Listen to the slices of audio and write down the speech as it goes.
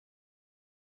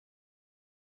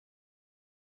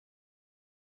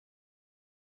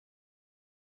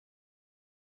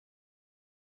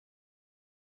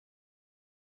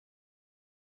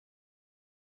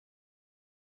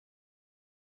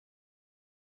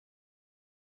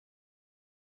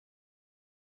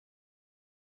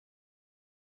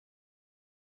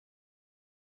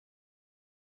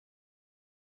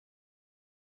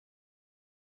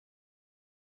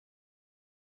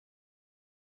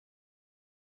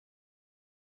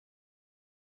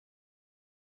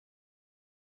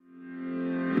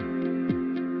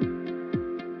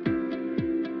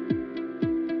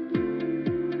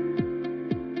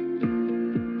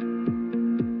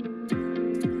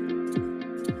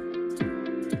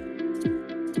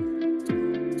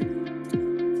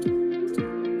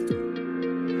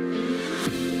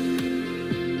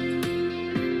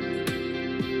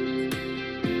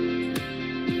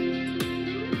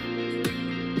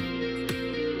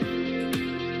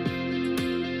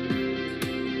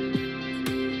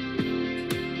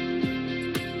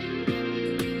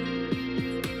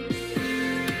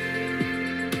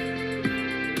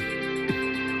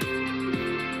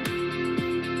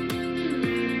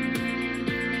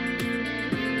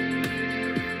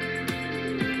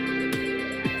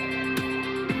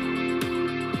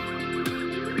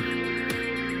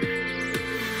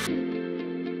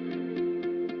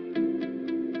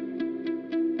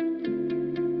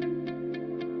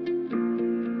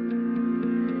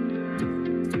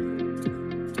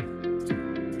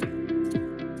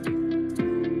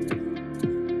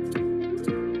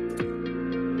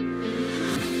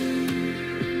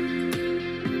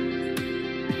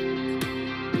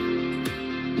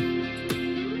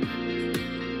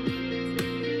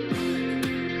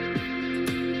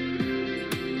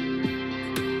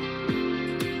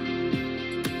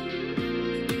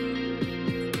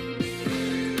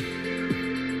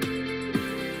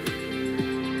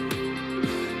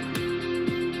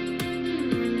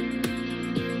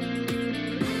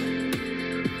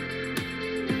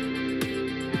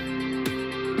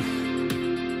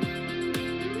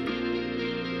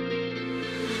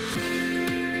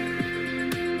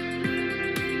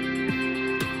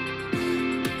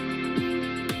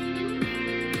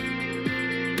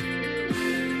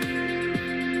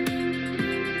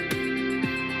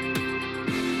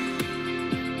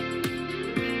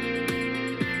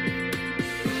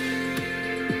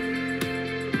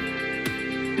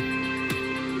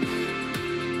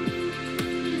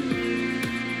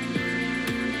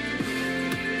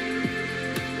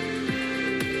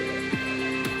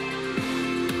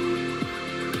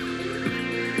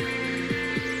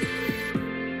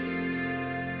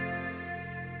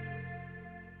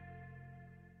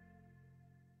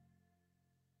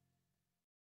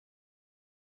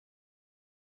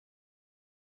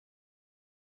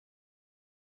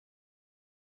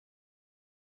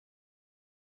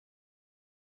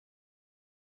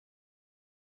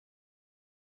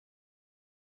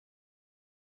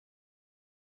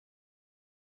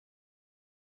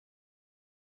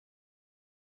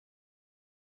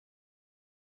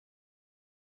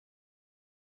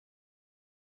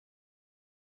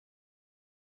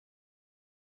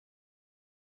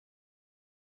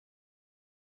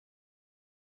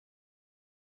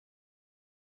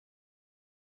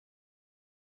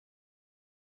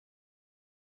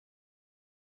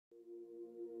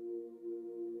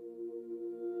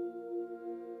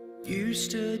You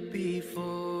stood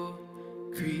before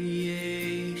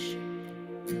creation,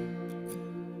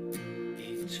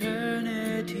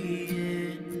 eternity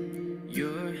in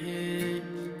your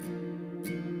hands.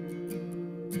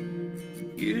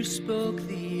 You spoke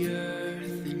the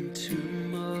earth into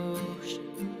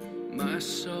motion, my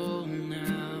soul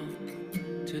now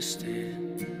to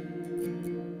stand.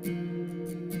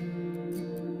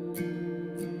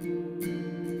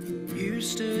 You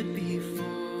stood before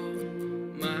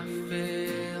my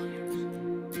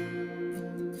failures,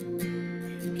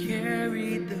 you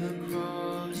carried the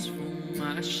cross for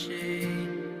my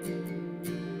shame.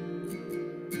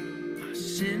 My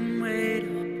sin weighed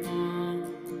upon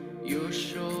your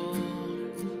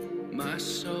shoulders, my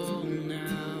soul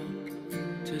now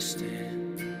to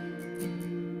stand.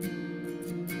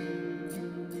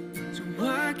 So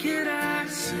what could I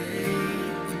say?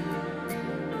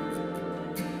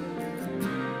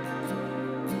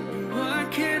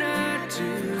 What could I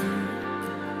do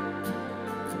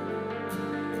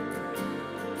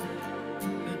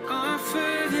but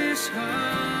offer this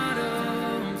heart,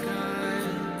 oh God,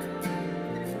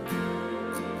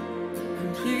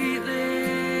 completely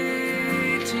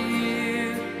to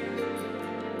you?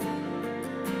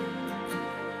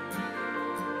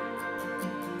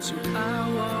 So I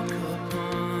walk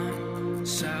upon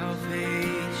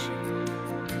salvation,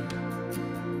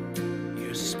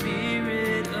 your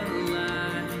spirit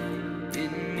alive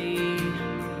in me,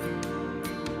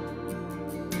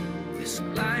 this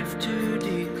life to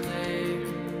declare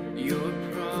your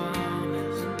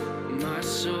promise, my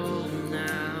soul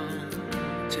now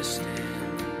to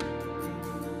stand.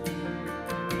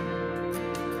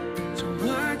 So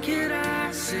what could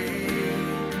I say?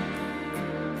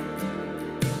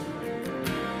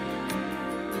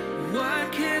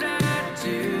 What could I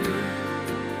do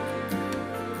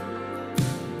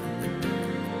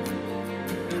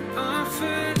but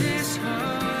offer this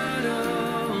heart,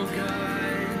 oh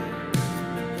God,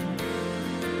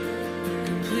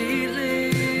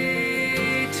 completely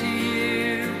to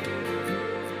you?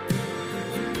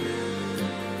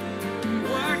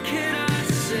 What could I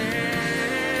say?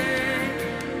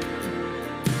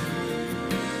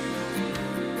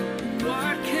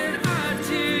 What could I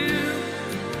do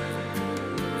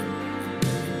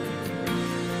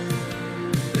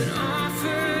but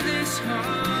offer this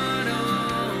heart,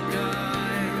 oh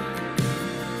God,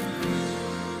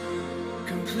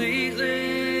 completely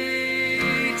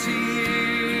to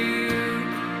you?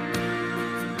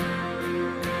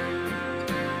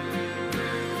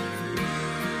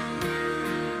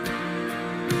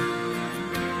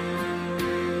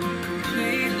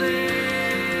 Completely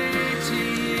to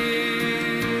you.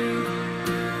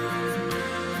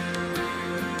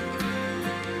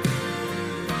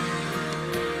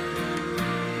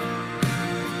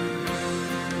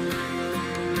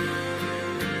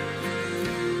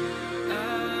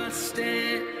 I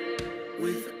stand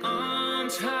with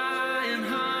arms high and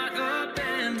heart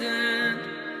abandoned,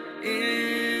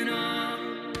 in awe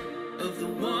of the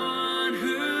one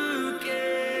who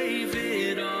gave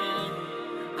it all.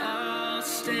 I'll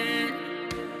stand,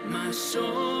 my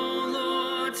soul,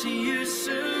 Lord, to you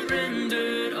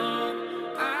surrendered. All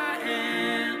I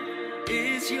am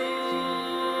is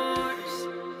yours.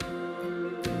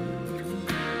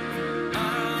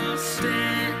 I'll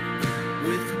stand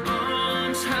with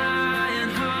arms high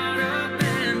and heart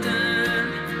abandoned,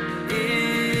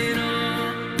 in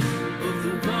awe of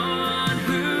the one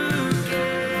who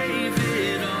gave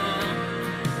it all.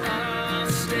 I'll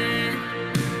stand,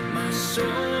 my soul,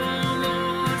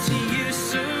 Lord, to you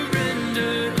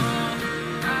surrendered. All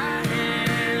I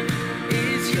am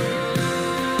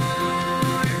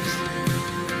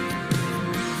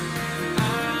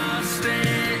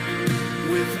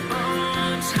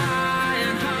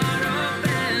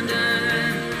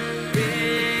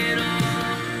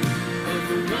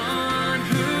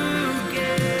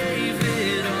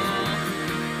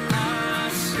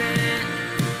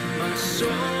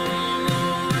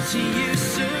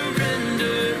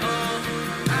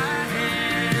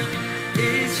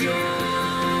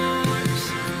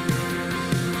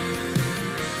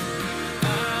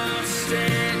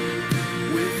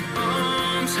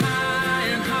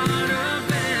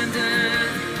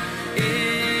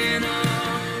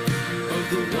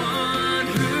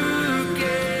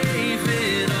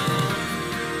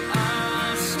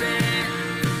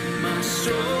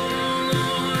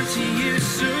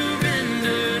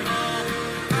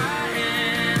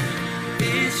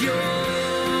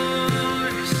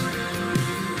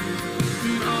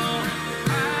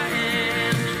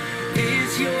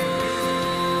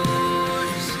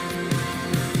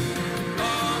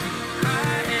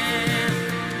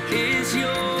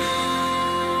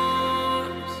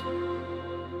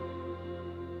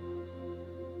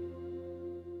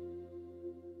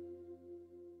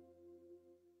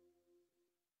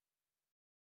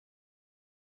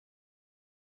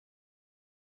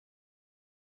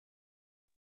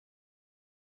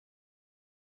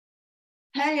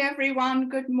Hey everyone,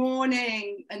 good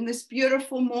morning. And this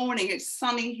beautiful morning, it's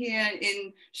sunny here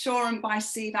in Shoreham by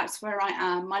Sea. That's where I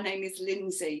am. My name is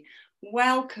Lindsay.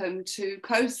 Welcome to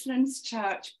Coastlands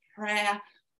Church Prayer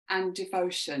and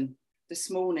Devotion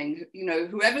this morning. You know,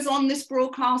 whoever's on this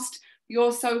broadcast,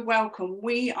 you're so welcome.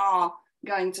 We are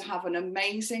going to have an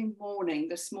amazing morning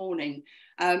this morning.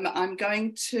 We're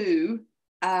going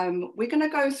to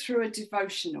go through a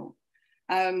devotional.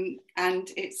 And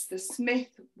it's the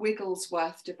Smith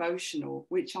Wigglesworth devotional,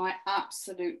 which I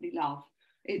absolutely love.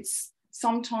 It's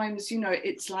sometimes, you know,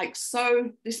 it's like,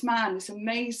 so this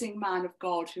amazing man of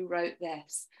God who wrote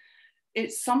this,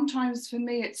 it's sometimes for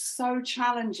me, it's so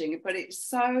challenging, but it's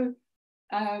so,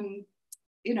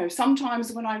 you know,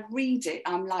 sometimes when I read it,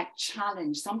 I'm like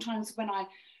challenged. Sometimes when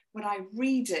I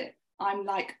read it, I'm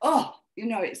like, oh, you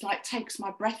know, it's like takes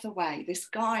my breath away. This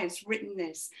guy has written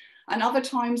this. And other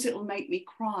times it'll make me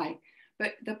cry.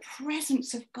 But the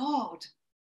presence of God,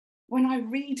 when I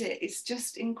read it, is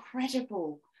just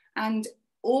incredible. And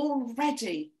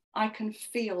already I can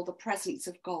feel the presence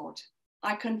of God.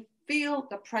 I can feel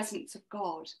the presence of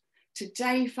God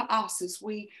today for us as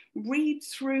we read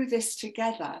through this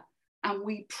together and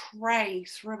we pray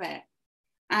through it.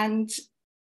 And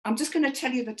I'm just going to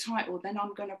tell you the title, then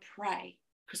I'm going to pray,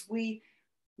 because we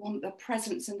want the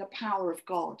presence and the power of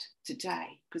God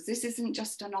today, because this isn't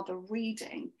just another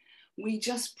reading. We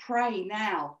just pray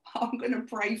now. I'm going to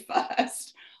pray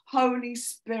first. Holy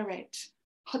Spirit,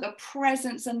 the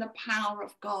presence and the power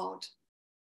of God.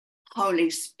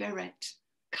 Holy Spirit,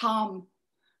 come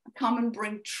and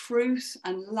bring truth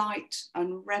and light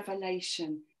and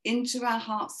revelation into our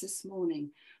hearts this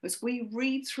morning. As we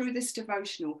read through this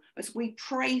devotional, as we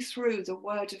pray through the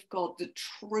word of God, the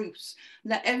truth,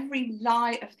 let every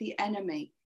lie of the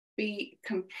enemy be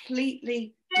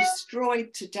completely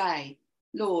destroyed today.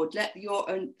 Lord, let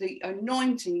the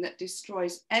anointing that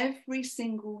destroys every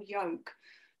single yoke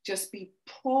just be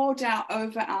poured out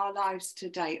over our lives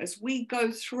today as we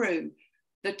go through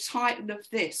the title of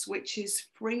this, which is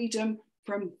Freedom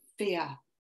from Fear.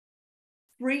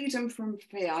 Freedom from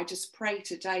fear. I just pray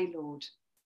today, Lord,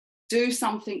 do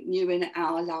something new in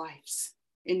our lives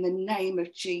in the name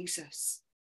of Jesus.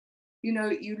 You know,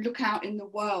 you look out in the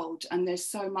world and there's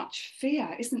so much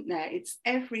fear, isn't there? It's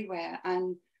everywhere.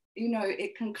 And, you know,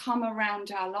 it can come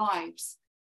around our lives.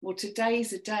 Well,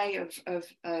 today's a day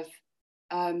of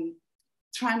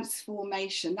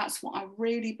transformation. That's what I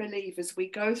really believe as we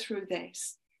go through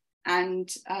this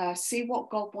and see what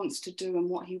God wants to do and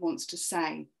what he wants to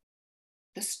say.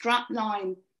 The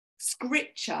strapline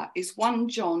scripture is 1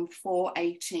 John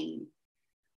 4:18,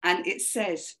 and it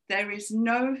says, there is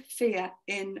no fear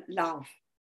in love,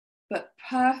 but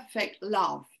perfect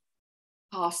love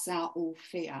casts out all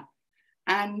fear.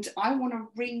 And I want to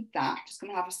read that. Just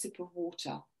going to have a sip of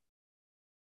water.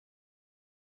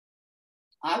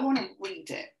 I want to read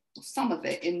it, some of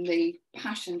it, in the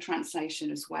Passion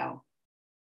Translation as well.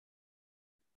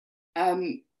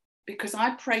 Because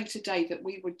I pray today that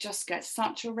we would just get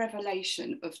such a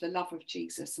revelation of the love of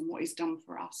Jesus and what he's done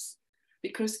for us.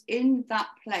 Because in that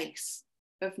place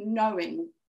of knowing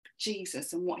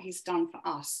Jesus and what he's done for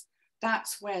us,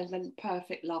 that's where the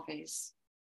perfect love is,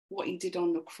 what he did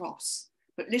on the cross.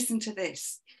 But listen to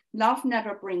this. Love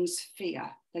never brings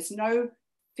fear. There's no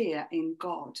fear in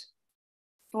God.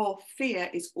 For fear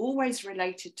is always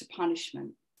related to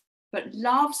punishment. But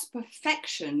love's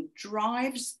perfection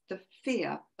drives the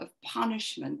fear of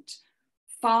punishment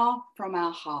far from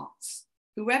our hearts.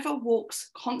 Whoever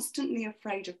walks constantly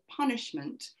afraid of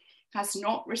punishment has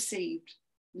not received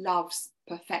love's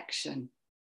perfection.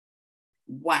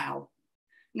 Wow.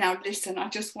 Now listen, I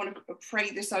just want to pray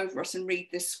this over us and read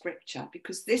this scripture,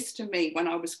 because this to me, when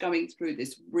I was going through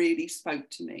this, really spoke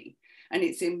to me. And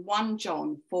it's in 1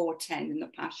 John 4:10 in the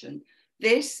Passion.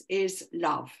 This is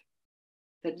love.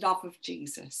 The love of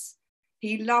Jesus.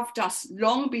 He loved us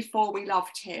long before we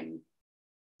loved him.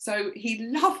 So he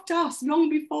loved us long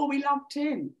before we loved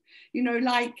him. You know,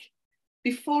 like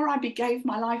before I gave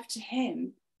my life to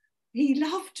him, he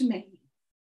loved me.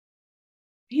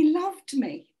 He loved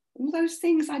me. All those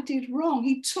things I did wrong,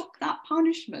 he took that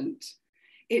punishment.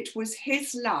 It was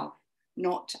his love,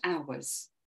 not ours.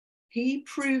 He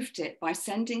proved it by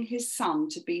sending his son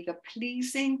to be the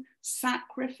pleasing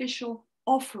sacrificial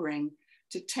offering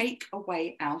to take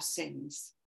away our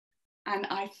sins. And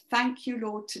I thank you,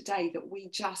 Lord, today that we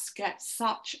just get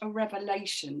such a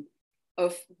revelation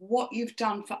of what you've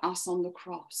done for us on the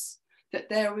cross, that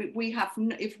we have,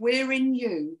 if we're in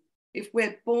you, if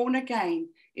we're born again,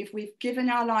 if we've given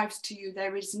our lives to you,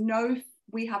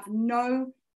 we have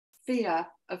no fear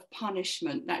of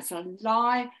punishment. That's a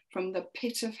lie from the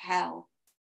pit of hell.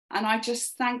 And I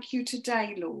just thank you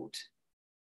today, Lord,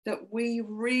 that we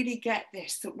really get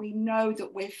this, that we know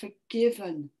that we're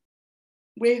forgiven.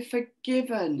 We're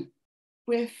forgiven.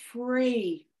 We're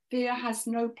free. Fear has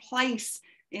no place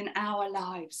in our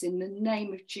lives in the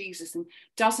name of Jesus. And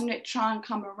doesn't it try and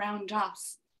come around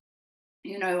us?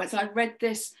 You know, as I read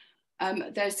this,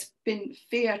 there's been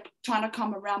fear trying to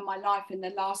come around my life in the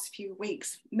last few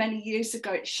weeks. Many years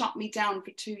ago, it shut me down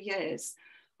for 2 years.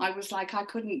 I was like, I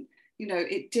couldn't, you know,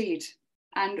 it did.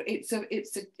 And it's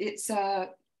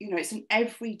an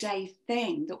everyday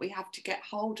thing that we have to get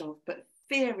hold of. But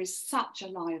fear is such a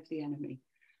lie of the enemy.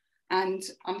 And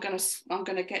I'm going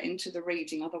to get into the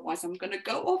reading. Otherwise, I'm going to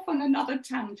go off on another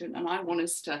tangent. And I want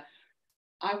us to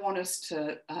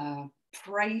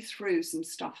pray through some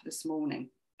stuff this morning.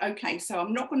 Okay, so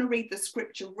I'm not going to read the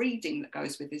scripture reading that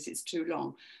goes with this, it's too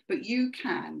long, but you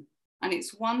can, and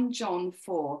it's 1 John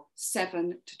 4,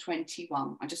 7 to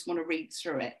 21. I just want to read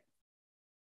through it.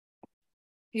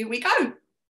 Here we go.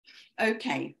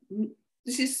 Okay,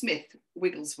 this is Smith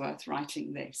Wigglesworth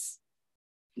writing this.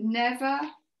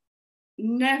 Never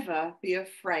be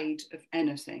afraid of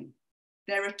anything.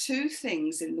 There are two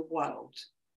things in the world.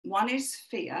 One is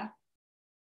fear,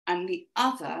 and the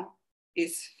other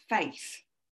is faith.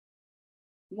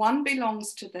 One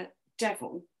belongs to the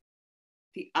devil,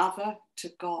 the other to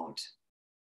God.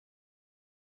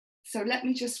 So let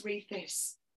me just read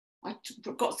this. I've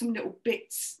got some little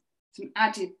bits, some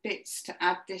added bits to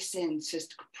add this in,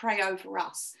 just to pray over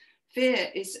us. Fear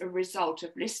is a result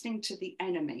of listening to the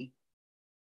enemy,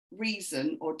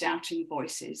 reason or doubting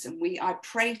voices. And I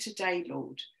pray today,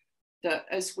 Lord, that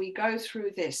as we go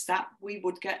through this, that we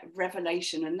would get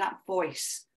revelation, and that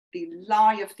voice, the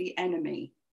lie of the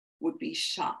enemy, would be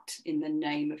shut in the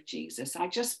name of Jesus. I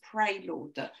just pray,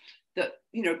 Lord, that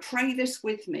pray this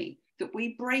with me, that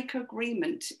we break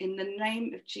agreement in the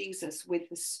name of Jesus with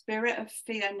the spirit of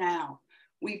fear now.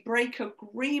 We break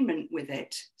agreement with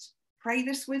it. Pray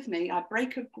this with me. I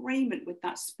break agreement with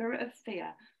that spirit of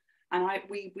fear. And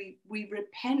we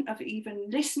repent of even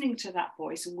listening to that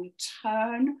voice, and we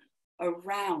turn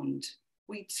around.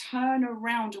 We turn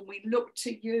around and we look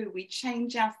to you. We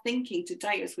change our thinking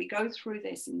today as we go through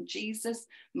this in Jesus'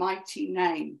 mighty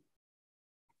name.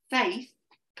 Faith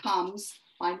comes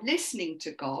by listening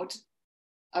to God,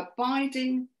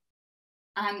 abiding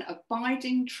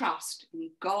trust in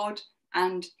God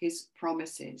and his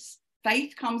promises.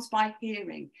 Faith comes by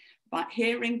hearing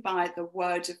by the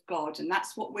word of God. And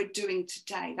that's what we're doing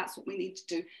today. That's what we need to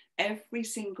do every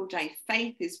single day.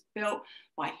 Faith is built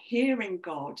by hearing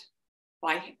God,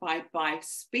 by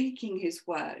speaking his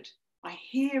word, by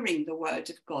hearing the word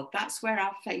of God. That's where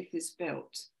our faith is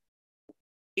built.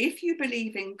 If you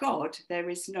believe in God,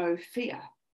 there is no fear.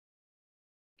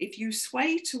 If you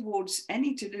sway towards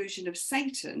any delusion of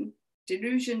Satan,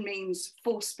 delusion means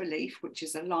false belief, which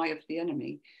is a lie of the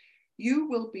enemy, you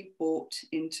will be brought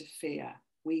into fear.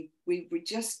 We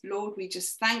just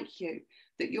thank you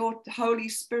that your Holy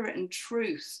Spirit and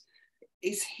truth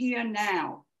is here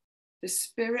now. The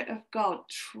Spirit of God,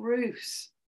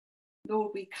 truth.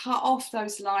 Lord, we cut off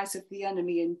those lies of the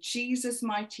enemy in Jesus'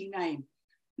 mighty name.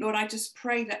 Lord, I just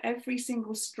pray that every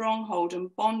single stronghold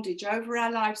and bondage over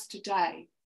our lives today,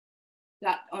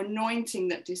 that anointing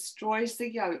that destroys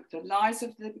the yoke, the lies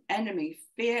of the enemy,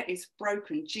 fear is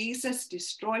broken. Jesus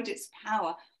destroyed its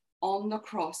power on the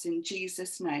cross in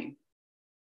Jesus' name.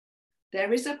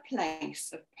 There is a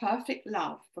place of perfect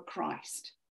love for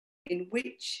Christ, in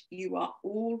which you are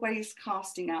always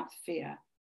casting out fear,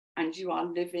 and you are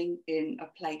living in a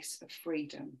place of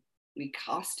freedom. We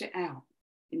cast it out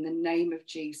in the name of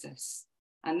Jesus.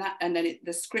 And then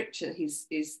the scripture he's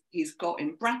got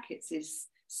in brackets is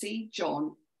see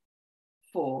John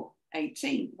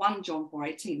 4:18, 1 John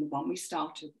 4:18, the one we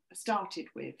started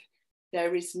with.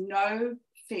 There is no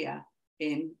fear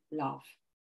in love.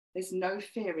 There's no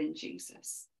fear in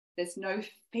Jesus. There's no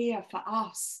fear for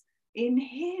us in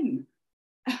him.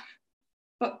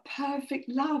 But perfect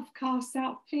love casts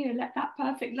out fear. Let that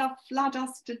perfect love flood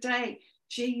us today,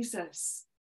 Jesus.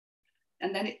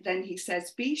 And then he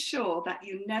says, be sure that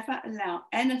you never allow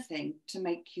anything to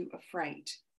make you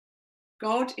afraid.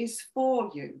 God is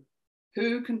for you.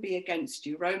 Who can be against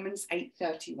you? Romans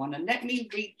 8:31. And let me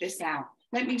read this out.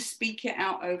 Let me speak it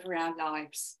out over our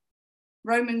lives.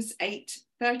 Romans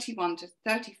 8:31 to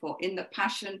 34 in the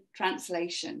Passion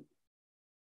Translation.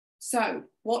 So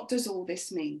what does all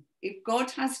this mean? If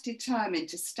God has determined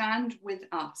to stand with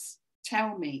us,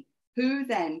 tell me, who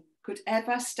then could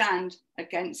ever stand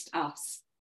against us?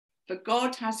 For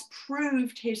God has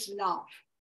proved his love,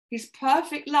 his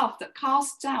perfect love that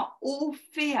casts out all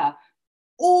fear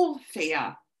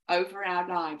over our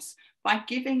lives by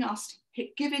giving us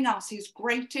his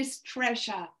greatest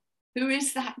treasure. Who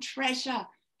is that treasure?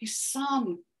 His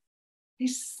son,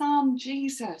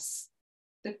 Jesus,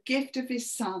 the gift of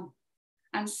his son.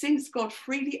 And since God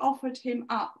freely offered him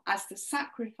up as the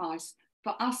sacrifice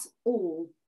for us all,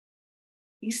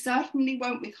 he certainly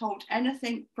won't withhold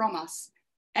anything from us,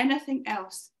 anything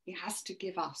else he has to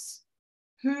give us.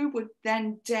 Who would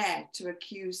then dare to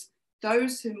accuse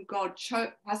those whom God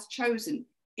has chosen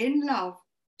in love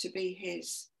to be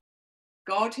his?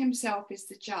 God himself is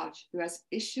the judge who has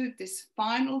issued this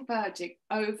final verdict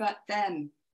over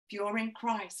them. If you're in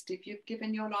Christ, if you've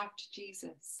given your life to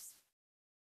Jesus,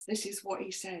 this is what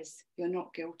he says: you're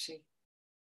not guilty.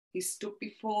 He stood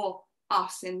before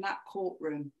us in that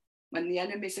courtroom when the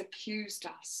enemies accused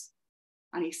us,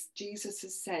 and Jesus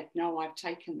has said, no, I've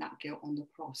taken that guilt on the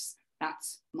cross.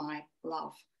 That's my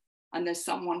love. And there's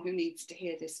someone who needs to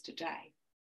hear this today.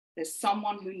 There's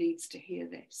someone who needs to hear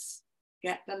this.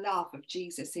 Get the love of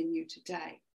Jesus in you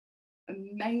today.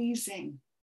 Amazing.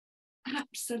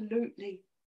 Absolutely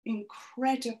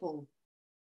incredible.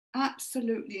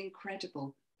 Absolutely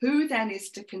incredible. Who then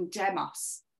is to condemn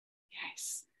us?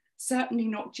 Yes, certainly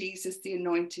not Jesus, the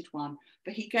anointed one, for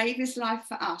he gave his life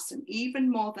for us. And even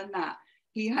more than that,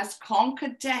 he has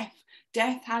conquered death.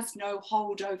 Death has no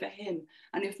hold over him.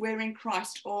 And if we're in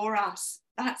Christ or us,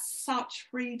 that's such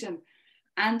freedom.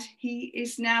 And he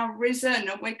is now risen,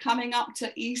 and we're coming up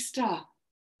to Easter,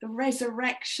 the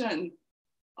resurrection.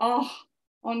 Oh,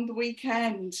 on the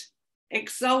weekend,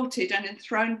 exalted and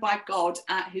enthroned by God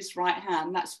at his right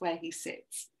hand. That's where he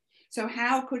sits. So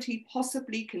how could he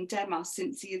possibly condemn us,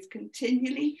 since he is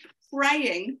continually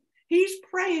praying? He's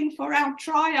praying for our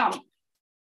triumph.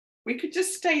 We could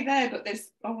just stay there, but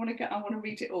I want to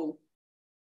read it all,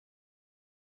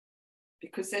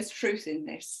 because there's truth in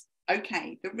this.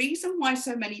 Okay, the reason why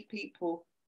so many people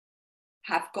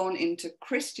have gone into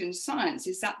Christian Science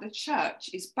is that the church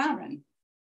is barren.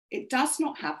 It does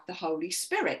not have the Holy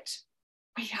Spirit.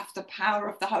 We have the power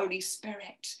of the Holy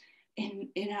Spirit in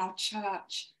our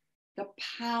church. The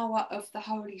power of the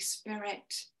Holy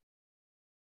Spirit.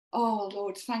 Oh,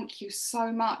 Lord, thank you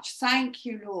so much. Thank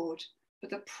you, Lord, for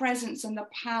the presence and the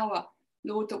power,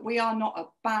 Lord, that we are not a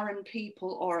barren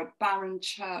people or a barren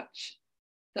church.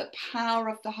 The power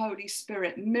of the Holy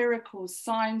Spirit, miracles,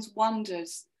 signs,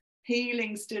 wonders,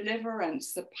 healings,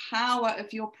 deliverance, the power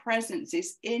of your presence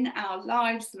is in our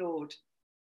lives, Lord.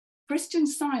 Christian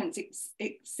Science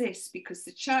exists because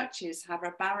the churches have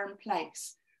a barren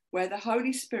place where the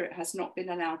Holy Spirit has not been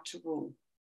allowed to rule.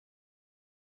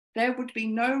 There would be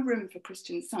no room for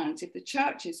Christian Science if the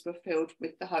churches were filled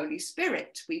with the Holy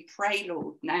Spirit. We pray,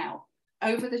 Lord, now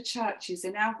over the churches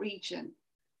in our region.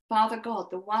 Father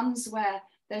God, the ones where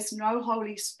there's no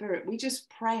Holy Spirit, we just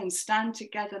pray and stand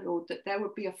together, Lord, that there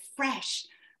would be a fresh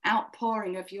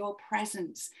outpouring of your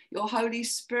presence, your Holy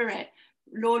Spirit.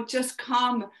 Lord, just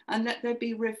come and let there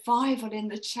be revival in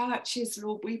the churches,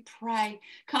 Lord, we pray.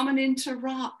 Come and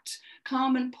interrupt.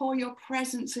 Come and pour your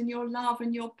presence and your love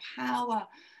and your power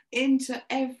into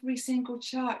every single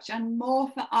church, and more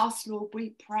for us, Lord,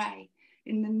 we pray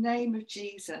in the name of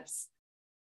Jesus.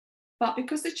 But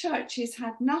because the churches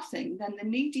had nothing, then the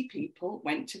needy people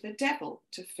went to the devil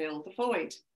to fill the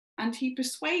void. And he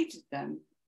persuaded them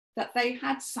that they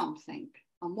had something.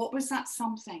 And what was that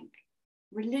something?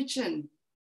 Religion.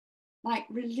 Like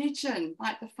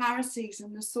the Pharisees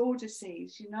and the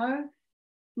Sadducees, you know?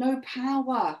 No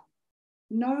power.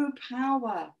 No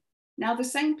power. Now the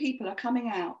same people are coming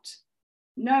out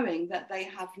knowing that they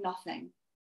have nothing.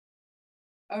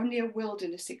 Only a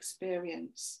wilderness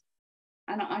experience.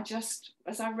 And I just,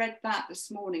 as I read that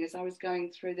this morning, as I was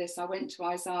going through this, I went to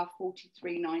Isaiah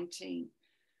 43:19,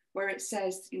 where it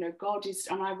says, you know, God is,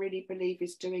 and I really believe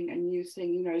is doing a new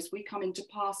thing, you know, as we come into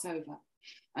Passover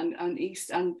and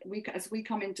East, and as we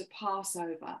come into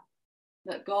Passover,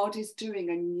 that God is doing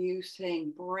a new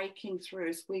thing, breaking through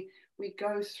as we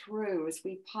go through, as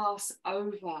we pass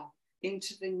over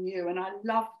into the new. And I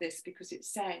love this because it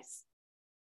says,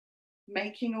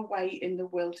 making a way in the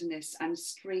wilderness and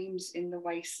streams in the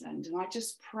wasteland. And I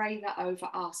just pray that over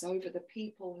us, over the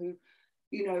people who,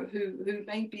 you know, who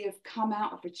maybe have come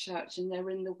out of a church and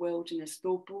they're in the wilderness.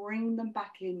 Lord, bring them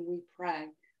back in, we pray.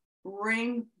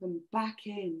 Bring them back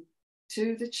in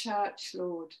to the church,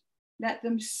 Lord. Let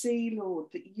them see, Lord,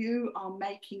 that you are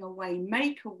making a way.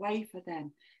 Make a way for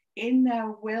them in their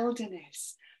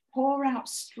wilderness. Pour out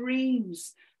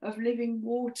streams of living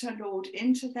water, Lord,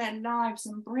 into their lives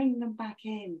and bring them back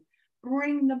in.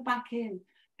 Bring them back in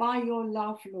by your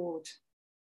love, Lord.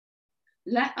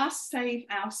 Let us save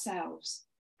ourselves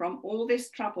from all this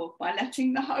trouble by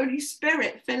letting the Holy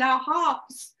Spirit fill our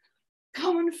hearts.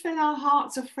 Come and fill our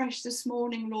hearts afresh this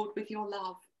morning, Lord, with your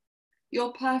love,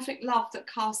 your perfect love that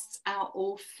casts out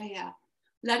all fear.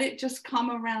 Let it just come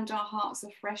around our hearts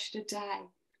afresh today.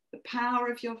 The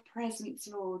power of your presence,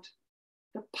 Lord,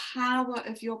 the power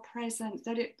of your presence,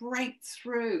 let it break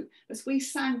through. As we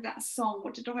sang that song,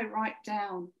 what did I write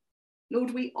down?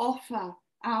 Lord, we offer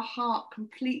our heart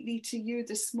completely to you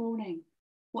this morning.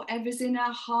 Whatever's in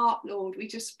our heart, Lord, we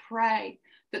just pray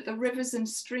that the rivers and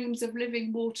streams of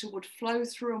living water would flow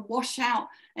through and wash out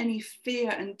any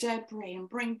fear and debris and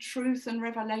bring truth and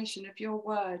revelation of your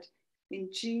word in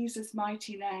Jesus'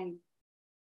 mighty name.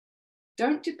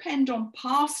 Don't depend on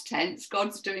past tense,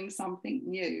 God's doing something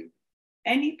new.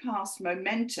 Any past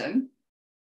momentum,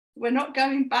 we're not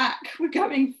going back, we're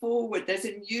going forward. There's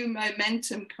a new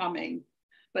momentum coming,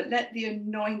 but let the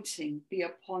anointing be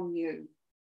upon you.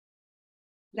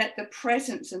 Let the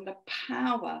presence and the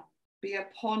power be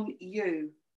upon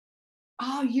you.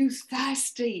 Are you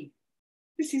thirsty?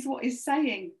 This is what he's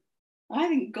saying. I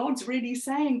think God's really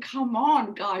saying, come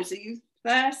on, guys, are you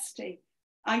thirsty?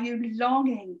 Are you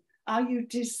longing? Are you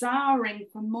desiring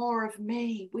for more of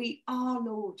me? We are,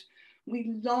 Lord.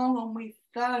 We long and we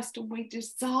thirst and we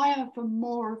desire for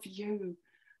more of you.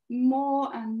 More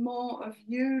and more of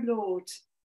you, Lord.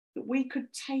 That we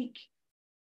could take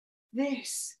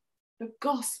this, the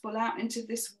gospel, out into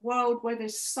this world where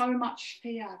there's so much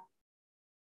fear.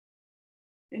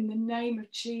 In the name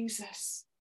of Jesus.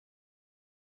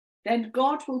 Then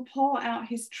God will pour out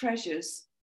his treasures,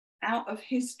 out of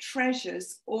his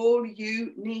treasures, all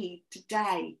you need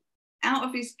today. Out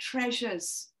of his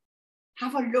treasures.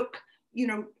 Have a look,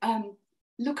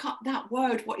 look up that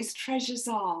word, what his treasures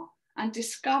are, and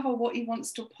discover what he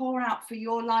wants to pour out for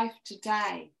your life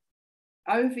today,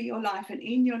 over your life and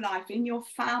in your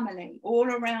family, all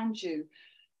around you.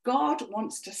 God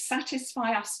wants to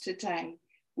satisfy us today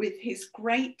with his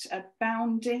great,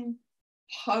 abounding,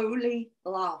 holy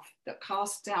love that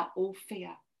casts out all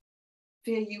fear.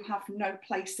 Fear you have no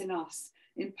place in us,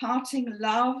 imparting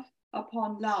love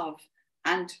upon love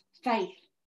and faith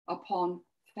upon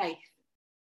faith.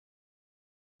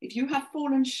 If you have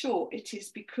fallen short, it is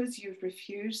because you've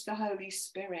refused the Holy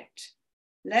Spirit.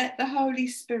 Let the Holy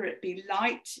Spirit be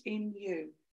light in you,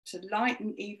 to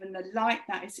lighten even the light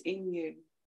that is in you.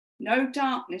 No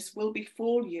darkness will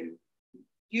befall you.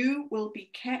 You will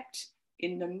be kept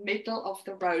in the middle of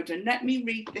the road. And let me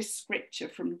read this scripture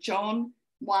from John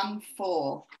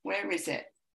 1:4. Where is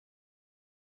it?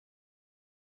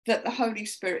 That the Holy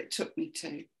Spirit took me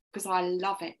to, because I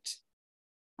love it.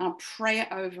 And I'll pray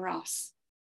it over us.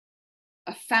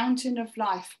 A fountain of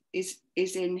life is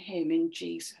in him, in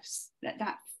Jesus. Let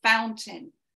that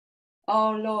fountain,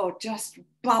 oh Lord, just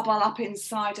bubble up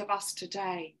inside of us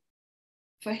today.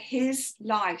 For his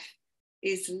life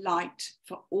is light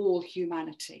for all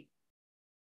humanity.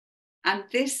 And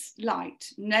this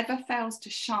light never fails to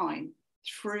shine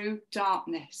through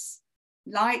darkness.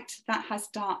 Light that has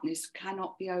darkness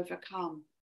cannot be overcome.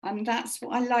 And that's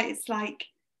what I like. It's like,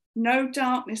 no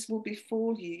darkness will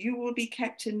befall you. You will be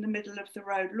kept in the middle of the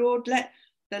road. Lord, let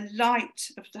the light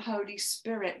of the Holy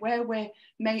Spirit, where we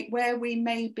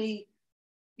may be,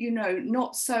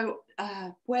 not so,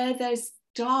 where there's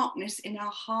darkness in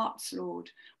our hearts, Lord,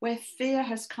 where fear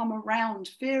has come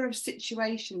around, fear of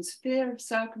situations, fear of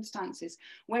circumstances,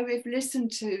 where we've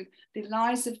listened to the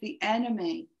lies of the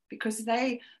enemy, because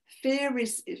fear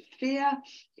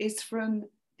is from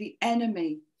the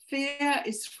enemy. Fear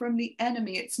is from the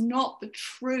enemy. It's not the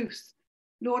truth.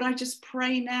 Lord, I just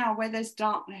pray now where there's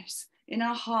darkness in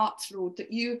our hearts, Lord,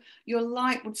 that your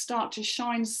light would start to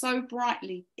shine so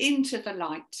brightly into the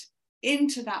light,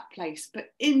 into that place,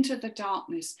 but into the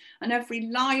darkness. And every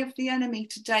lie of the enemy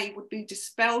today would be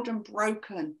dispelled and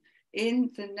broken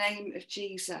in the name of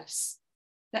Jesus.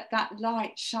 Let that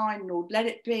light shine, Lord. Let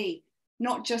it be,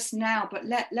 not just now, but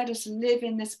let us live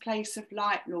in this place of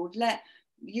light, Lord.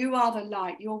 You are the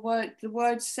light. The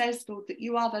word says, Lord, that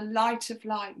you are the light of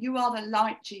light. You are the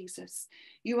light, Jesus.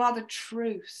 You are the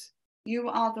truth. You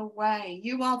are the way.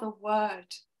 You are the word.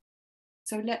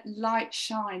 So let light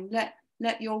shine. Let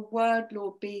your word,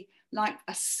 Lord, be like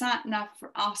a sat-nav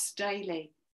for us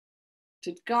daily,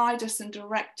 to guide us and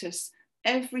direct us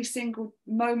every single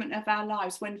moment of our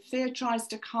lives. When fear tries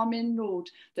to come in,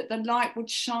 Lord, that the light would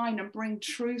shine and bring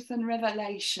truth and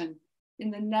revelation. In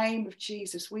the name of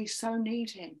Jesus, we so need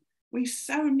him. We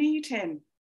so need him.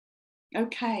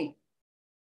 Okay.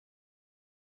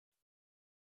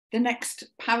 The next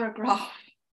paragraph.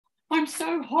 I'm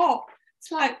so hot.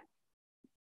 It's like,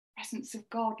 presence of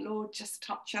God, Lord, just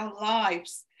touch our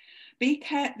lives. The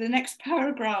next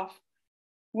paragraph.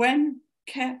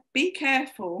 Be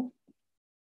careful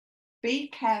Be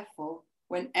careful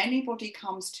when anybody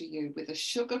comes to you with a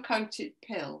sugar-coated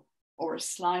pill or a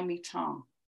slimy tongue.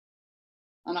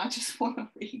 And I just want to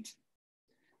read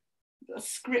the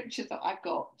scripture that I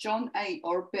got, John 8,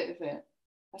 or a bit of it.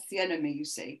 That's the enemy, you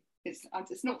see. It's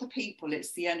not the people,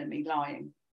 it's the enemy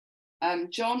lying.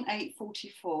 John 8,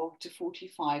 44 to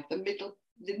 45, the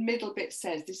middle bit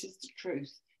says, this is the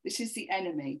truth. This is the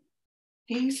enemy.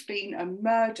 He's been a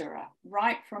murderer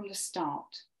right from the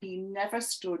start. He never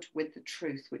stood with the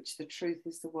truth, which the truth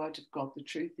is the word of God. The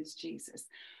truth is Jesus.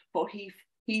 For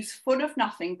he's full of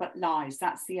nothing but lies.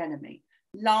 That's the enemy.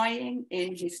 Lying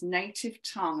in his native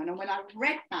tongue. And when I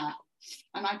read that,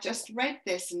 and I just read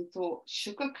this and thought,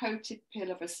 sugar-coated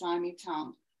pill of a slimy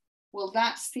tongue. Well,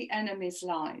 that's the enemy's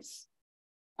lies.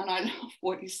 And I love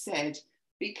what he said.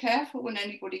 Be careful when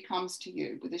anybody comes to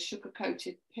you with a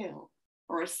sugar-coated pill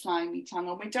or a slimy tongue.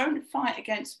 And we don't fight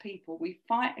against people. We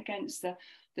fight against the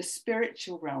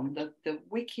spiritual realm, the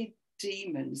wicked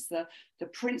demons, the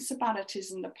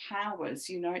principalities and the powers.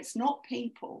 You know, it's not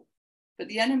people, but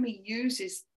the enemy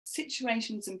uses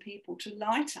situations and people to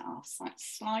lie to us, like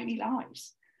slimy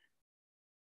lies.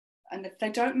 And if they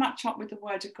don't match up with the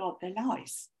word of God, they're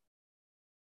lies.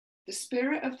 The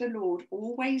Spirit of the Lord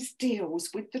always deals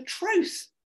with the truth.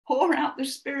 Pour out the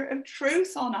Spirit of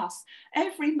truth on us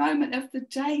every moment of the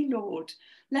day, Lord.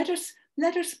 Let us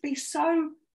be our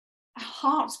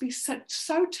hearts be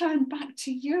so turned back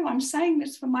to you. I'm saying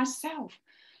this for myself,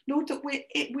 Lord, that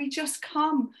we just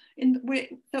come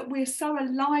that we're so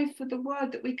alive for the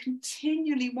word, that we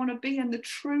continually want to be in the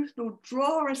truth, Lord.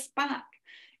 Draw us back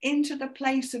into the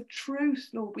place of truth,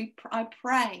 Lord. I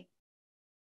pray.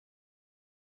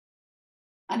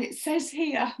 And it says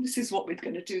here, this is what we're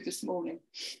going to do this morning.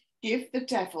 Give the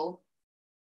devil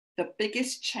the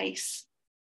biggest chase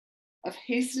of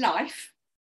his life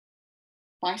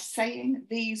by saying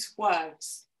these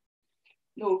words.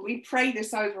 Lord, we pray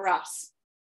this over us.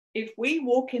 If we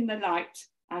walk in the light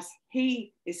as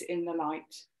he is in the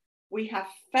light, we have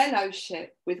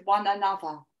fellowship with one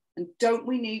another. And don't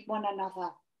we need one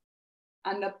another?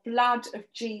 And the blood of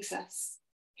Jesus,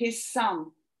 his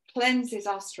son, cleanses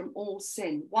us from all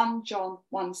sin. 1 John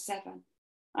 1:7.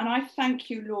 And I thank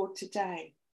you, Lord,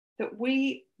 today that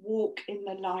we walk in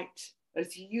the light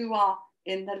as you are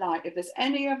in the light. If there's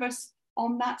any of us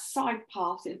on that side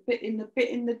path, a bit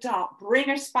in the dark, bring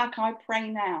us back, I pray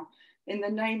now, in the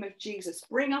name of Jesus.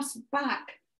 Bring us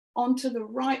back onto the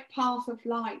right path of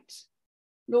light.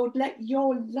 Lord, let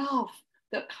your love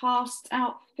that casts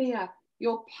out fear,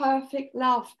 your perfect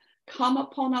love, come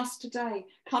upon us today.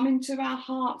 Come into our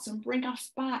hearts and bring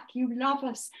us back. You love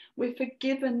us. We're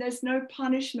forgiven. There's no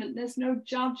punishment. There's no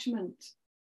judgment.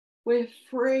 We're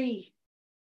free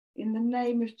in the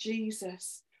name of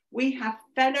Jesus. We have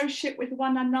fellowship with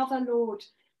one another, Lord,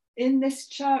 in this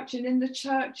church and in the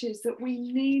churches, that we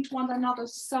need one another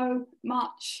so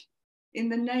much in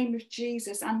the name of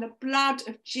Jesus. And the blood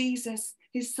of Jesus,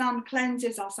 his son,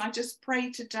 cleanses us. I just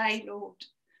pray today,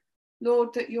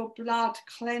 Lord, that your blood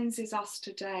cleanses us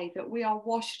today, that we are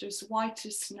washed as white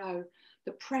as snow.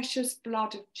 The precious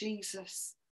blood of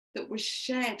Jesus that was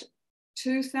shed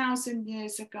 2,000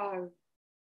 years ago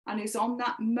and is on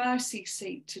that mercy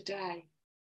seat today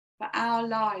for our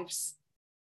lives.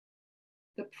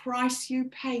 The price you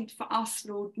paid for us,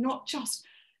 Lord, not just,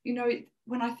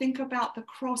 when I think about the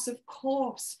cross, of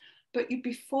course, but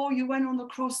before you went on the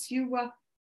cross, you were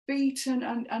beaten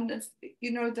and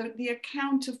the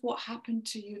account of what happened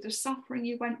to you, the suffering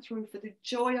you went through for the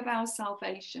joy of our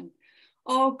salvation.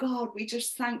 Oh God, we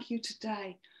just thank you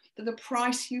today for the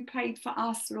price you paid for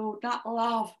us, Lord, that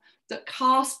love that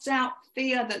casts out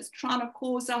fear that's trying to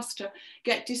cause us to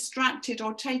get distracted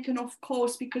or taken off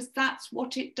course, because that's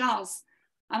what it does.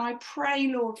 And I pray,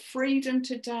 Lord, freedom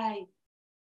today,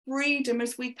 freedom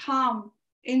as we come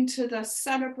into the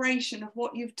celebration of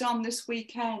what you've done this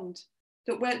weekend,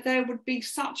 that there would be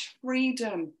such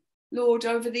freedom, Lord,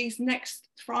 over these next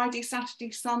Friday,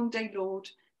 Saturday, Sunday, Lord,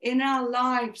 in our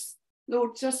lives,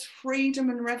 Lord, just freedom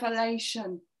and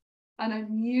revelation and a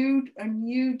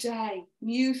new day,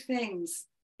 new things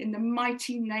in the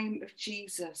mighty name of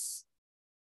Jesus.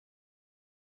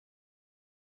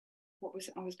 What was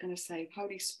it I was going to say?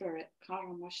 Holy Spirit,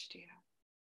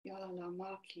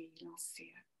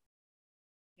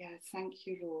 yeah, thank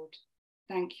you, Lord.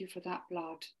 Thank you for that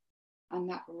blood and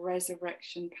that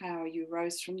resurrection power. You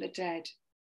rose from the dead.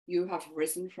 You have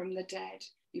risen from the dead.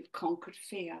 You've conquered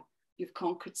fear. You've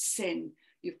conquered sin.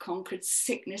 You've conquered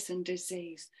sickness and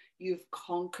disease. You've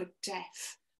conquered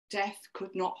death. Death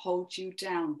could not hold you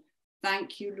down.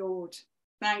 Thank you, Lord.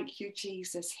 Thank you,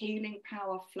 Jesus. Healing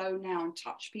power flow now and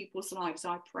touch people's lives,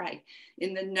 I pray.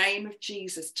 In the name of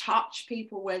Jesus, touch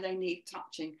people where they need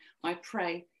touching. I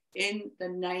pray in the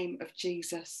name of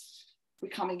Jesus. We're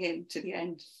coming in to the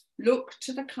end. Look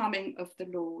to the coming of the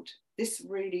Lord. This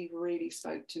really, really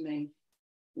spoke to me.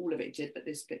 All of it did, but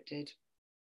this bit did.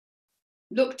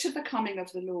 Look to the coming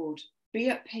of the Lord. Be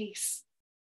at peace.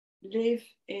 Live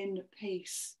in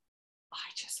peace.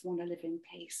 I just want to live in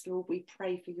peace. Lord, we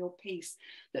pray for your peace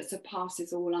that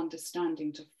surpasses all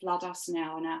understanding to flood us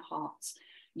now in our hearts.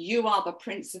 You are the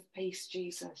Prince of Peace,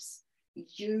 Jesus.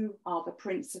 You are the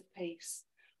Prince of Peace.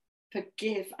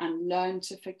 Forgive and learn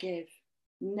to forgive.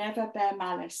 Never bear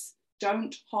malice.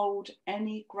 Don't hold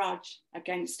any grudge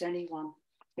against anyone.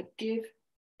 Forgive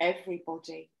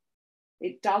everybody.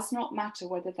 It does not matter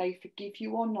whether they forgive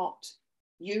you or not.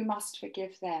 You must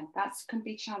forgive them. That can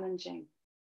be challenging.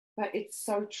 But it's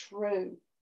so true.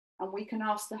 And we can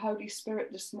ask the Holy Spirit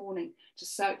this morning to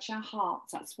search our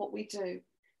hearts. That's what we do.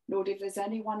 Lord, if there's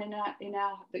anyone in our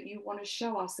that you want to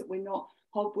show us that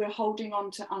we're holding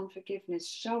on to unforgiveness,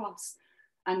 show us.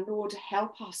 And Lord,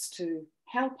 help us,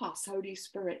 Holy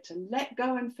Spirit, to let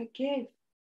go and forgive.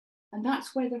 And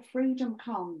that's where the freedom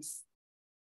comes.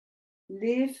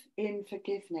 Live in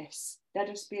forgiveness. Let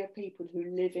us be a people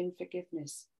who live in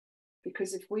forgiveness.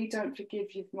 Because if we don't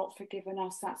forgive, you've not forgiven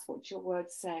us. That's what your word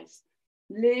says.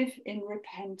 Live in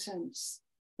repentance.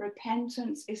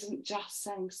 Repentance isn't just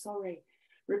saying sorry.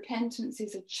 Repentance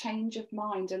is a change of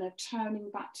mind and a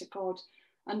turning back to God.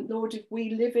 And Lord, if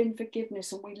we live in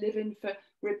forgiveness and we live in for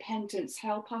repentance,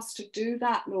 help us to do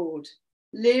that, Lord.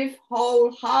 Live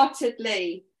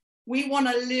wholeheartedly. We want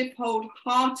to live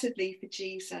wholeheartedly for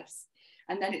Jesus.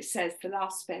 And then it says, the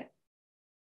last bit,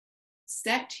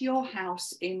 set your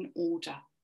house in order,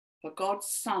 for God's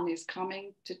Son is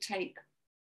coming to take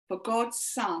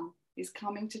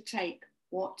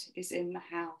what is in the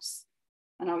house.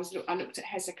 And I looked at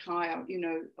Hezekiah,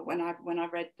 when I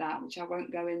read that, which I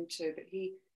won't go into, but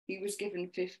he was given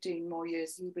 15 more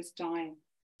years. He was dying,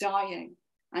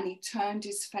 and he turned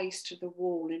his face to the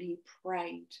wall and he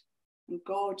prayed, and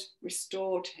God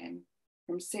restored him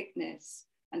from sickness,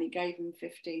 and he gave him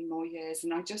 15 more years.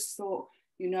 And I just thought,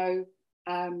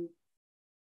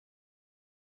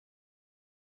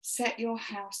 set your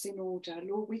house in order,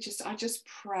 Lord. I just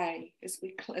pray as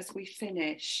we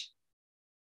finish,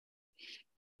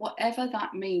 whatever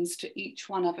that means to each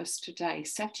one of us today,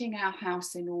 setting our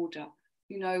house in order.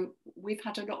 We've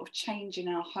had a lot of change in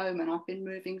our home, and I've been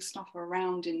moving stuff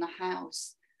around in the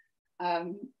house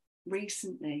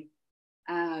recently,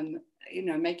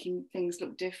 making things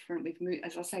look different. We've moved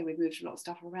a lot of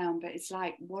stuff around, but it's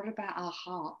like, what about our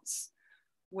hearts?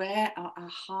 Where are our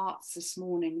hearts this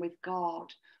morning with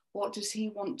God? What does he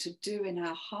want to do in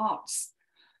our hearts?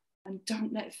 And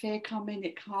don't let fear come in.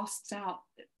 It casts out,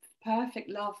 perfect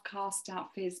love casts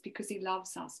out fears, because he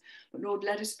loves us. But Lord,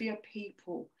 let us be a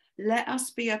people. Let us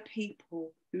be a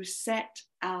people who set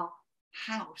our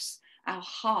house, our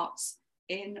hearts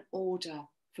in order,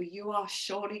 for you are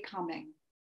surely coming.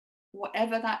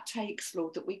 Whatever that takes,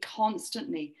 Lord, that we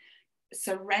constantly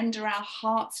surrender our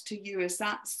hearts to you, as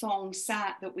that song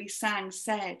that we sang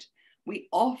said. We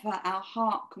offer our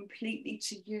heart completely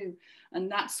to you, and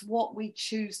that's what we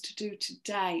choose to do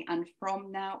today and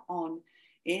from now on,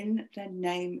 in the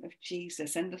name of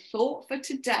Jesus. And the thought for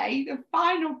today, the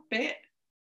final bit,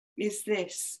 is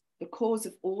this: the cause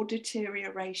of all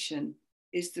deterioration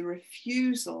is the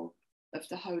refusal of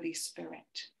the Holy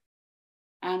Spirit.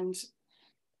 And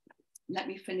let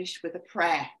me finish with a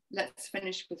prayer. Let's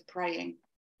finish with praying.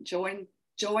 Join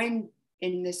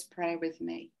in this prayer with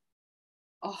me.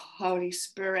 Oh, Holy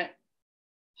Spirit,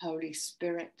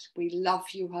 we love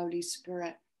you, Holy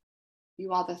Spirit.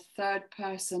 You are the third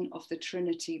person of the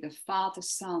Trinity, the Father,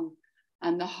 Son,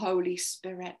 and the Holy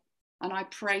Spirit. And I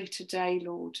pray today,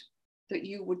 Lord, that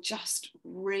you would just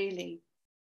really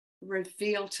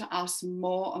reveal to us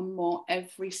more and more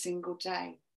every single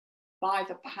day, by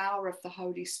the power of the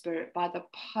Holy Spirit, by the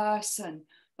person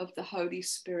of the Holy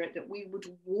Spirit, that we would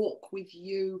walk with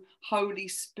you, Holy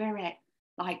Spirit,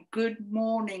 like good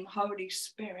morning, Holy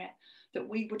Spirit, that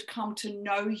we would come to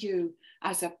know you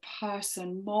as a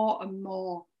person more and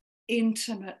more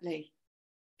intimately,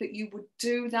 that you would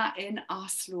do that in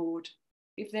us, Lord.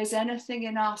 If there's anything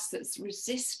in us that's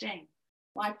resisting,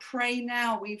 I pray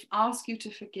now, we ask you to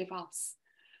forgive us.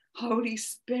 Holy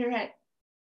Spirit,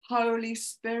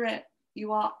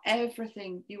 you are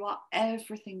everything. You are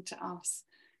everything to us,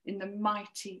 in the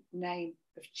mighty name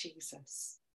of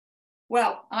Jesus.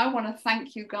 Well, I want to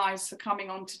thank you guys for coming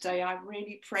on today. I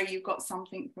really pray you got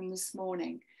something from this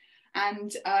morning.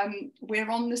 And we're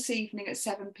on this evening at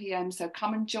 7 p.m. So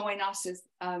come and join us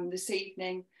this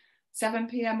evening, 7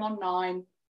 p.m. online,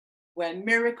 where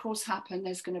miracles happen.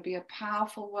 There's going to be a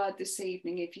powerful word this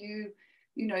evening. If you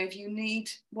need,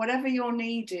 whatever your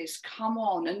need is, come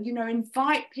on and,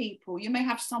 invite people. You may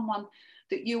have someone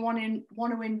that you want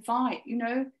to invite,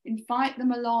 invite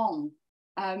them along.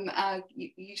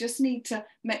 You just need to,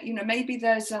 maybe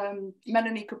there's,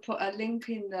 Melanie could put a link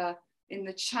in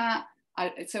the chat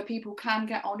so people can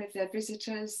get on if they're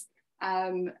visitors.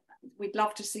 We'd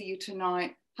love to see you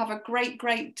tonight. Have a great,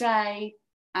 great day.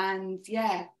 And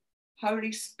yeah,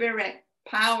 Holy Spirit,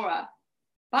 power.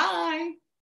 Bye.